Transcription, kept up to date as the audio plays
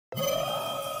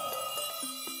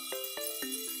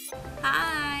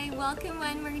welcome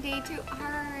one more day to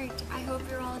art. I hope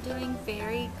you're all doing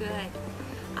very good.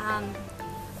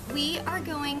 We are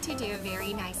going to do a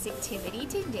very nice activity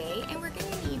today, and we're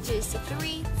going to need just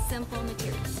 3 simple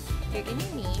materials. You're going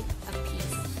to need a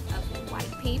piece of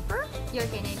white paper. You're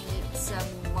going to need some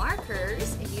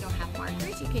markers. If you don't have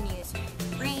markers, you can use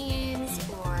crayons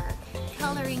or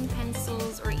coloring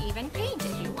pencils or even paint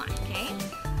if you want, okay?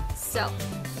 So,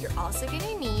 you're also going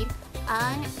to need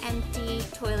an empty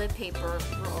toilet paper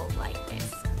roll like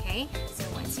this, okay? So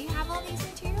once you have all these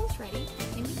materials ready, you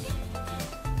can begin.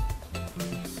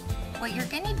 What you're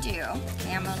going to do,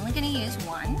 okay, I'm only going to use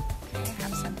one, okay, I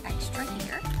have some extra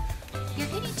here. You're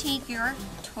going to take your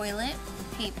toilet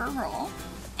paper roll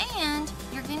and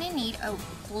you're going to need a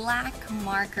black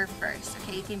marker first,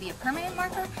 okay? It can be a permanent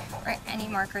marker or any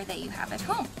marker that you have at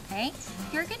home, okay?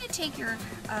 You're going to take your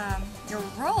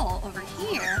roll over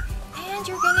here and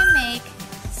you're going to make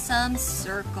some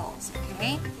circles,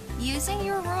 okay? Using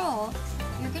your roll,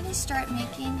 you're going to start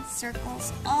making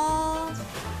circles all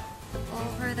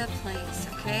over the place,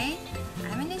 okay?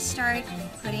 I'm going to start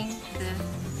putting the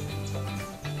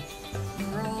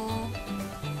roll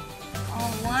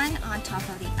all one on top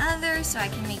of the other so I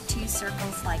can make 2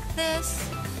 circles like this,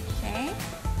 okay?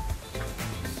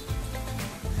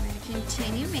 I'm going to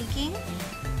continue making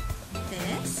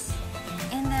this.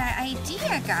 And the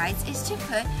idea, guys, is to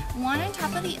put one on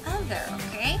top of the other,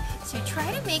 okay? So try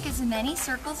to make as many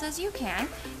circles as you can.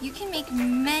 You can make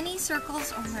many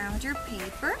circles around your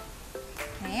paper.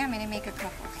 Okay, I'm going to make a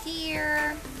couple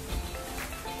here.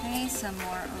 Okay, some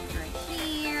more over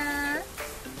here.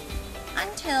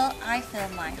 Until I fill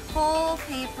my whole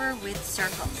paper with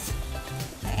circles.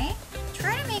 Okay?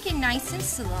 Try to make it nice and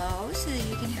slow so that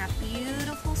you can have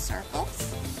beautiful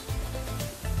circles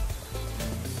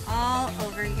all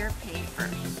over your paper.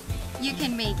 You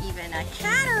can make even a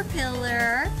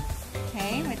caterpillar,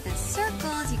 okay, with the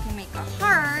circles. You can make a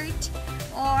heart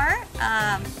or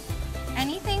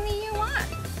anything that you want,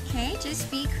 okay? Just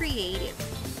be creative.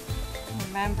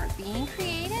 Remember, being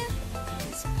creative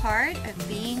is part of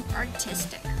being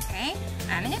artistic, okay?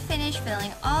 I'm going to finish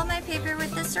filling all my paper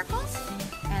with the circles,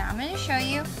 and I'm going to show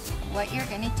you what you're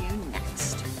going to do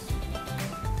next.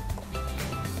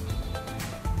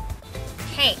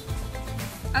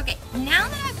 Okay, now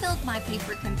that I've filled my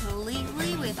paper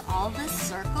completely with all the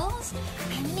circles,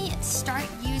 I'm going to start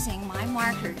using my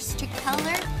markers to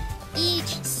color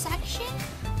each section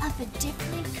of a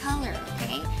different color,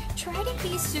 okay? Try to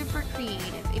be super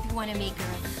creative. If you want to make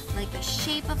a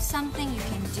shape of something, you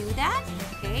can do that,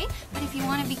 okay? But if you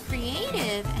want to be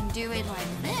creative and do it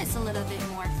like this, a little bit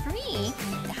more free,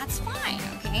 that's fine,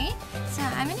 okay? So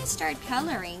I'm going to start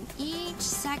coloring each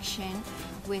section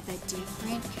with a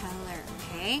different color,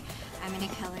 okay? I'm going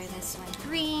to color this one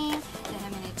green, then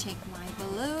I'm going to take my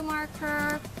blue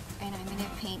marker, and I'm going to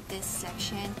paint this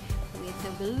section with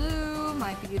the blue,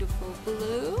 my beautiful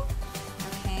blue,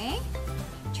 okay?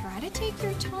 Try to take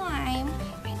your time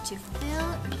and to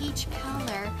fill each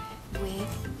color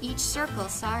with each circle,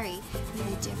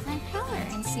 with a different color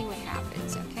and see what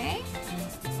happens, okay?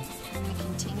 I'm going to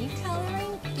continue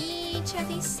coloring each of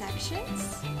these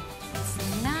sections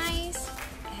as nice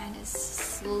and as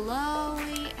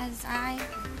slowly as I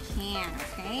can,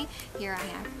 okay? Here I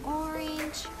have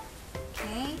orange,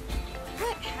 okay?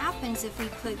 What happens if we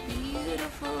put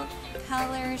beautiful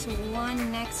colors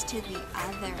one next to the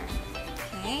other,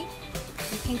 okay?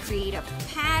 You can create a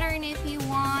pattern if you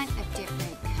want, of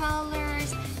different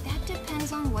colors. That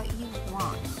depends on what you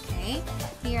want, okay?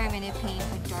 Here I'm going to paint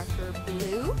a darker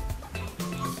blue,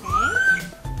 okay?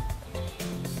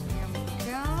 There we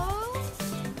go.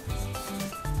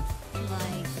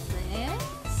 Like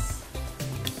this.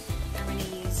 I'm going to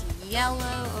use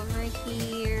yellow over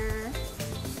here.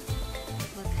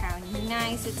 Look how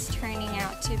nice it's turning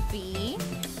out to be.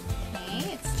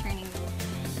 Okay, it's turning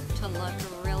to look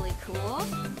really cool.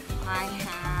 I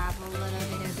have a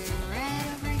little bit of the red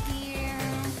over here.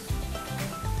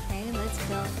 Okay, let's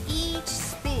fill each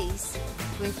space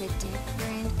with a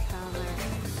different color.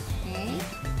 Okay.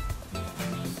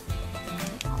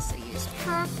 I also use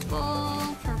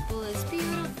purple. Purple is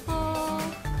beautiful.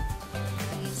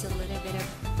 I use a little bit of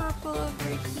purple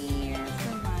over here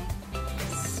for my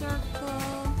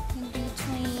circle in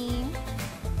between.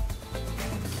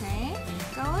 Okay,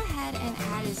 go ahead and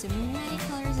add as many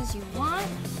colors as you want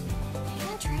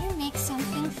and try to make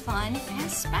something fun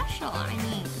and special. I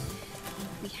mean,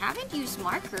 we haven't used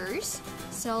markers,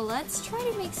 so let's try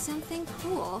to make something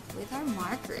cool with our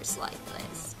markers like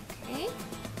this, okay?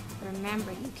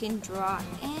 Remember, you can draw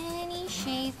any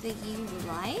shape that you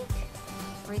like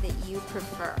or that you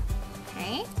prefer,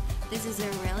 okay? This is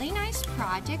a really nice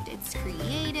project. It's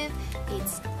creative,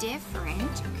 it's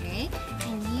different, okay?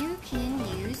 And you can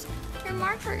use your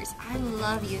markers. I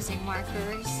love using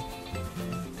markers.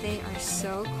 They are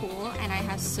so cool, and I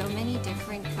have so many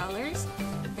different colors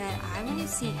that I want to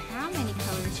see how many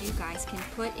colors you guys can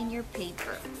put in your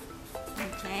paper.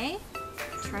 Okay?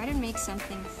 Try to make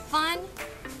something fun,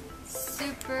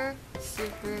 super,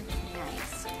 super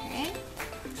nice, okay?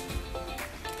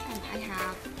 And I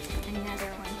have another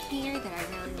one here that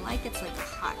I really like. It's like a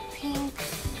hot pink.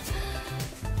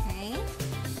 Okay?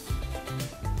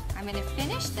 I'm going to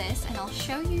finish this and I'll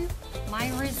show you my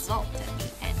result at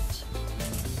the end.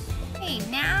 Okay,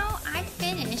 now I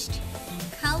finished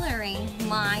coloring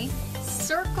my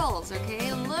circles,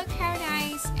 okay? Look how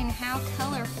nice and how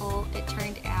colorful it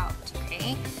turned out,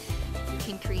 okay? You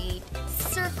can create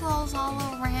circles all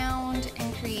around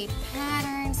and create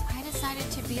patterns. I decided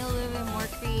to be a little bit more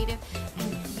creative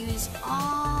and use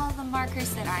all the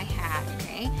markers that I had,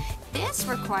 okay? This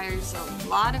requires a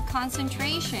lot of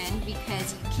concentration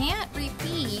because you can't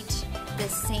repeat the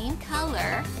same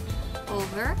color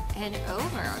over and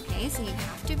over, okay? So you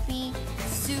have to be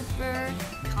super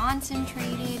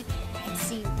concentrated and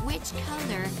see which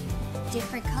color,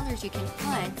 different colors you can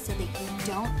put so that you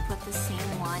don't put the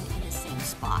same one in the same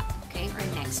spot, okay?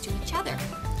 Or next to each other.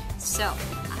 So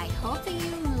I hope that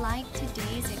you liked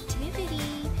today's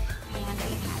activity and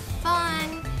I had